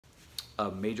A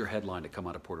major headline to come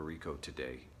out of Puerto Rico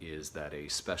today is that a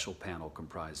special panel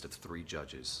comprised of 3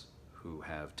 judges who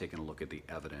have taken a look at the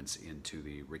evidence into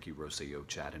the Ricky Rosselló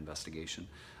chat investigation.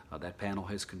 That panel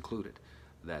has concluded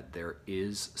that there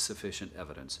is sufficient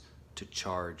evidence to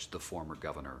charge the former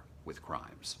governor with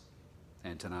crimes,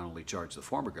 and to not only charge the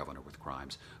former governor with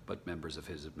crimes, but members of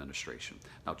his administration.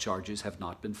 Now, charges have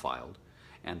not been filed,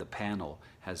 and the panel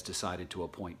has decided to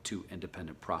appoint 2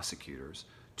 independent prosecutors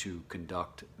to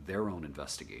conduct their own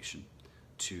investigation,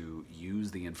 to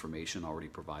use the information already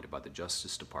provided by the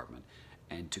Justice Department,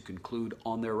 and to conclude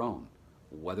on their own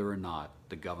whether or not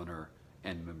the governor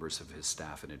and members of his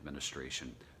staff and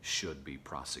administration should be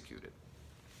prosecuted.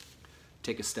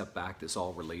 Take a step back. This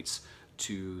all relates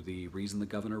to the reason the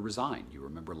governor resigned. You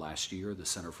remember last year, the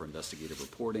Center for Investigative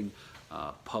Reporting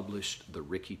published the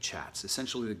Ricky chats.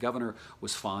 Essentially, the governor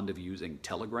was fond of using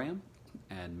Telegram,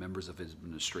 and members of his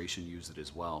administration used it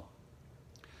as well.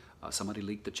 Somebody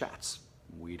leaked the chats.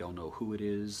 We don't know who it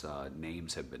is.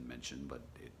 Names have been mentioned, but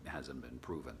it hasn't been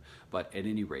proven. But at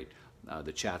any rate,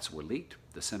 the chats were leaked.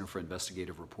 The Center for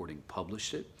Investigative Reporting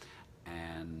published it,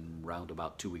 and round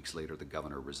about 2 weeks later, the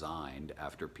governor resigned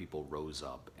after people rose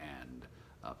up and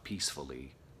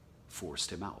peacefully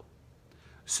forced him out.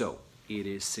 So it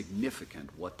is significant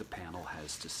what the panel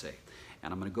has to say.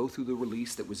 And I'm going to go through the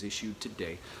release that was issued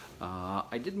today.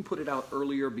 I didn't put it out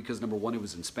earlier because, number one, it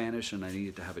was in Spanish and I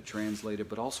needed to have it translated,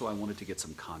 but also I wanted to get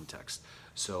some context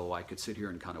so I could sit here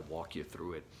and kind of walk you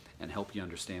through it and help you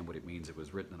understand what it means. It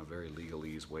was written in a very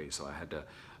legalese way, so I had to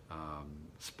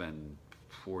spend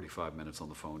 45 minutes on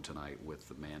the phone tonight with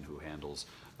the man who handles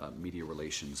media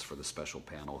relations for the special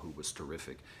panel, who was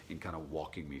terrific in kind of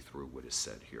walking me through what is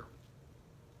said here.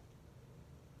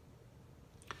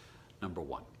 Number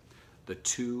one, the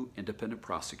 2 independent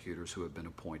prosecutors who have been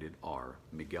appointed are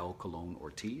Miguel Colon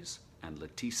Ortiz and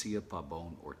Leticia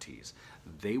Pabon Ortiz.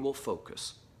 They will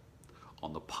focus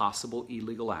on the possible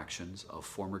illegal actions of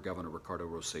former Governor Ricardo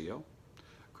Rossello,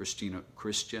 Christian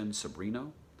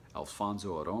Sobrino,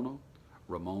 Alfonso Arono,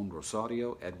 Ramon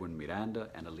Rosario, Edwin Miranda,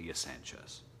 and Elias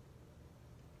Sanchez.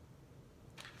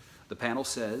 The panel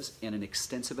says, in an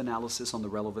extensive analysis on the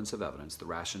relevance of evidence, the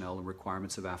rationale and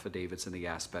requirements of affidavits, and the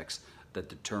aspects that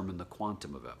determine the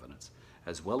quantum of evidence,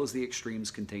 as well as the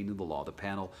extremes contained in the law, the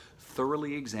panel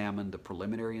thoroughly examined the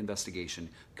preliminary investigation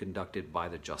conducted by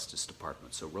the Justice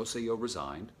Department. So Rosselló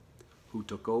resigned. Who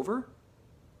took over?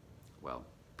 Well,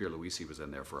 Pierluisi was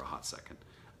in there for a hot second,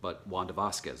 but Wanda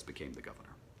Vasquez became the governor.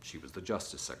 She was the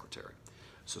Justice Secretary.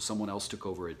 So someone else took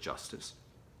over as Justice,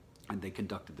 and they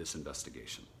conducted this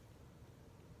investigation.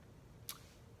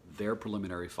 Their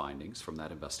preliminary findings from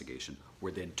that investigation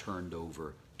were then turned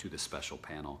over to the special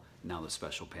panel. Now the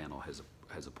special panel has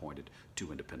appointed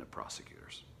 2 independent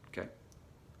prosecutors. Okay?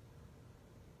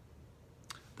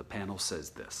 The panel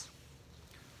says this: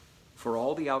 for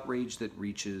all the outrage that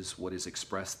reaches what is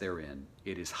expressed therein,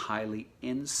 it is highly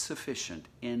insufficient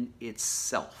in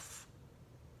itself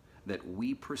that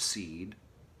we proceed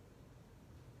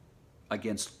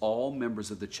against all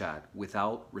members of the chat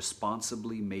without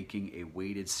responsibly making a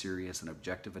weighted, serious, and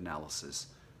objective analysis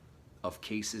of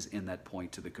cases in that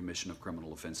point to the commission of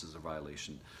criminal offenses or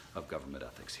violation of government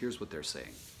ethics. Here's what they're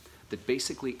saying: that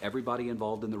basically everybody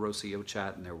involved in the Rosselló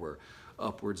chat, and there were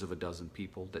upwards of a dozen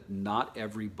people, that not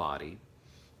everybody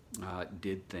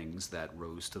did things that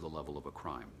rose to the level of a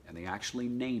crime. And they actually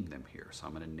named them here, so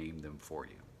I'm going to name them for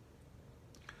you.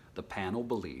 The panel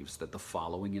believes that the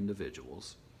following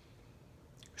individuals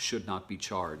should not be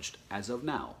charged as of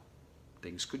now.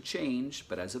 Things could change,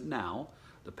 but as of now,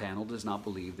 the panel does not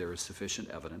believe there is sufficient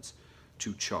evidence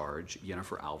to charge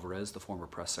Jennifer Alvarez, the former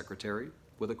press secretary,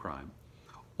 with a crime,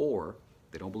 or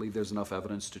they don't believe there's enough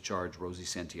evidence to charge Rosie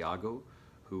Santiago,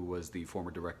 who was the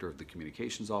former director of the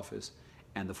communications office,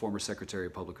 and the former secretary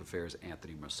of public affairs,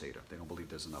 Anthony Merceda. They don't believe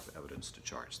there's enough evidence to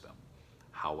charge them.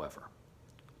 However,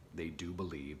 they do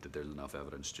believe that there's enough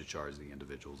evidence to charge the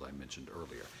individuals I mentioned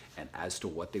earlier. And as to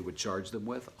what they would charge them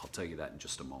with, I'll tell you that in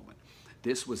just a moment.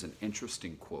 This was an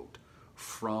interesting quote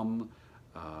from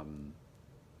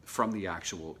the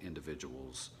actual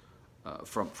individuals,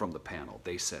 from the panel.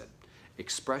 They said,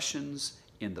 expressions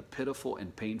in the pitiful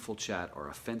and painful chat are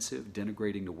offensive,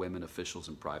 denigrating to women, officials,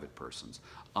 and private persons.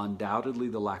 Undoubtedly,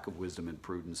 the lack of wisdom and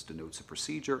prudence denotes a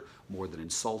procedure more than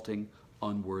insulting,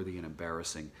 unworthy, and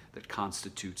embarrassing that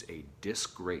constitutes a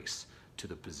disgrace to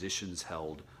the positions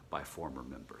held by former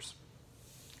members.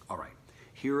 All right,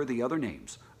 here are the other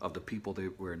names of the people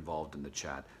that were involved in the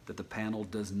chat that the panel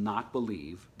does not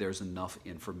believe there's enough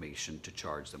information to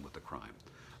charge them with a crime.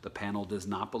 The panel does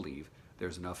not believe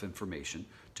there's enough information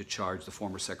to charge the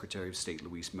former Secretary of State,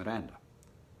 Luis Miranda.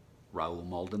 Raul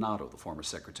Maldonado, the former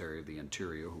Secretary of the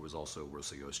Interior, who was also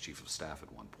Rosselló's chief of staff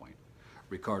at one point,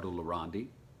 Ricardo Lorandi,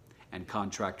 and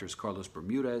contractors Carlos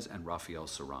Bermudez and Rafael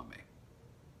Sarame.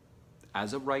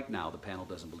 As of right now, the panel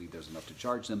doesn't believe there's enough to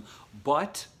charge them,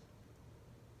 but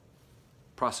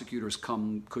prosecutors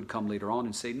could come later on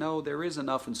and say, no, there is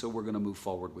enough, and so we're going to move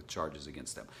forward with charges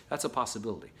against them. That's a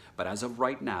possibility. But as of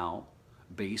right now,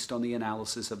 based on the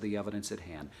analysis of the evidence at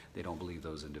hand, they don't believe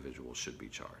those individuals should be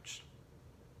charged.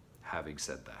 Having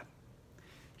said that,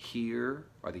 here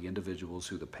are the individuals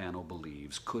who the panel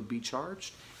believes could be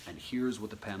charged, and here's what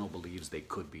the panel believes they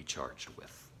could be charged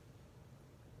with.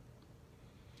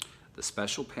 The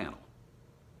special panel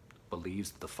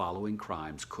believes that the following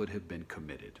crimes could have been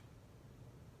committed.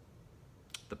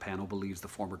 The panel believes the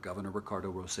former Governor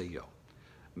Ricardo Rossello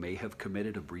may have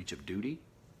committed a breach of duty,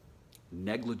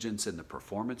 negligence in the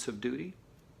performance of duty,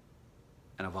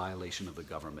 and a violation of the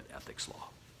government ethics law.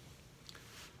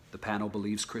 The panel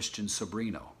believes Christian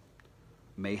Sobrino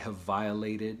may have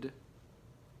violated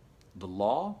the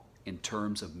law in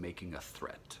terms of making a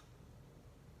threat.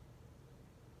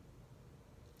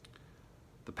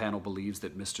 The panel believes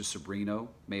that Mr. Sobrino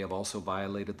may have also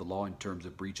violated the law in terms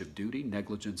of breach of duty,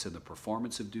 negligence in the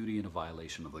performance of duty, and a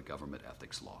violation of the government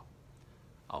ethics law.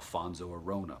 Alfonso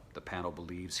Arona, the panel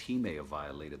believes he may have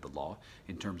violated the law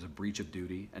in terms of breach of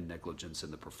duty and negligence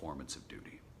in the performance of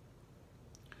duty.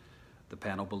 The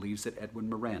panel believes that Edwin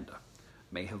Miranda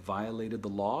may have violated the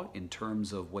law in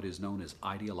terms of what is known as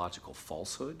ideological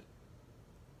falsehood,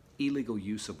 illegal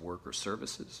use of work or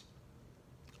services,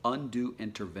 undue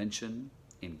intervention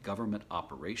in government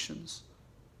operations,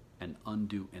 and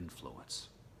undue influence.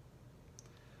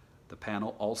 The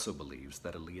panel also believes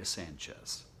that Elias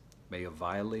Sanchez may have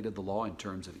violated the law in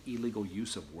terms of illegal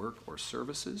use of work or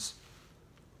services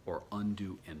or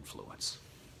undue influence.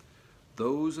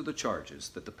 Those are the charges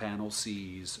that the panel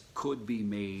sees could be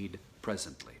made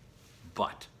presently,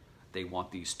 but they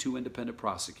want these two independent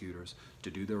prosecutors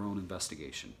to do their own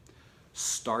investigation.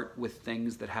 Start with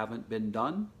things that haven't been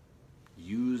done,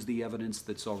 use the evidence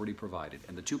that's already provided,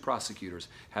 and the two prosecutors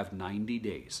have 90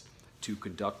 days to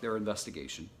conduct their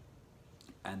investigation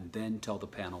and then tell the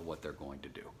panel what they're going to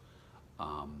do.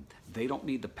 They don't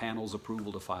need the panel's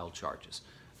approval to file charges.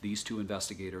 These two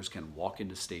investigators can walk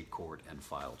into state court and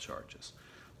file charges.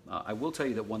 I will tell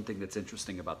you that one thing that's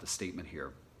interesting about the statement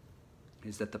here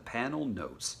is that the panel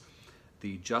notes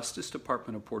the Justice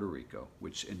Department of Puerto Rico,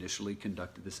 which initially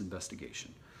conducted this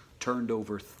investigation, turned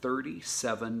over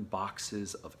 37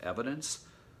 boxes of evidence,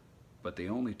 but they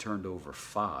only turned over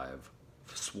 5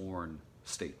 sworn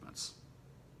statements,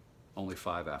 only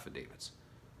 5 affidavits.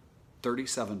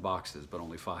 37 boxes, but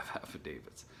only 5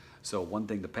 affidavits. So one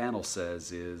thing the panel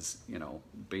says is, you know,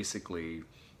 basically,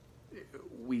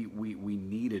 we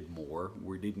needed more.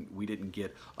 We didn't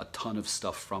get a ton of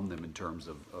stuff from them in terms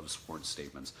of sworn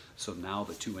statements. So now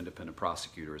the two independent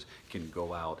prosecutors can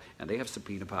go out, and they have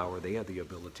subpoena power. They have the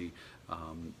ability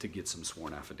to get some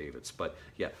sworn affidavits. But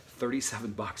yeah,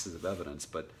 37 boxes of evidence,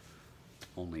 but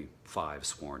only 5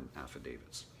 sworn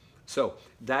affidavits. So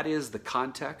that is the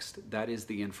context, that is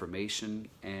the information,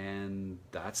 and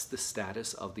that's the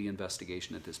status of the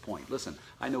investigation at this point. Listen,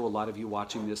 I know a lot of you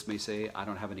watching this may say, I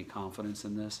don't have any confidence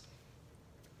in this,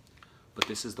 but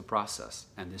this is the process,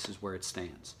 and this is where it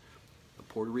stands. The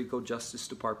Puerto Rico Justice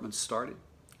Department started,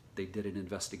 they did an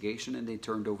investigation, and they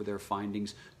turned over their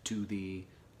findings to the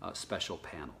special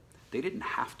panel. They didn't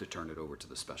have to turn it over to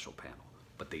the special panel,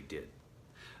 but they did.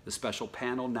 The special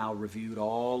panel now reviewed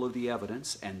all of the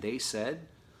evidence, and they said,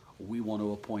 we want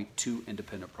to appoint 2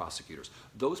 independent prosecutors.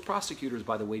 Those prosecutors,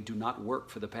 by the way, do not work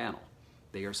for the panel.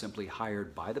 They are simply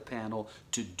hired by the panel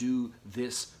to do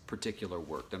this particular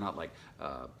work. They're not like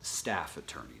staff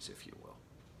attorneys, if you will.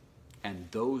 And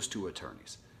those 2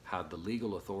 attorneys have the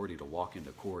legal authority to walk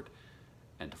into court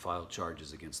and to file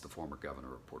charges against the former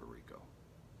governor of Puerto Rico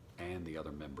and the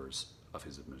other members of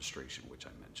his administration, which I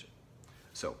mentioned.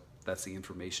 So that's the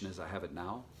information as I have it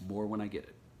now. More when I get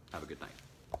it. Have a good night.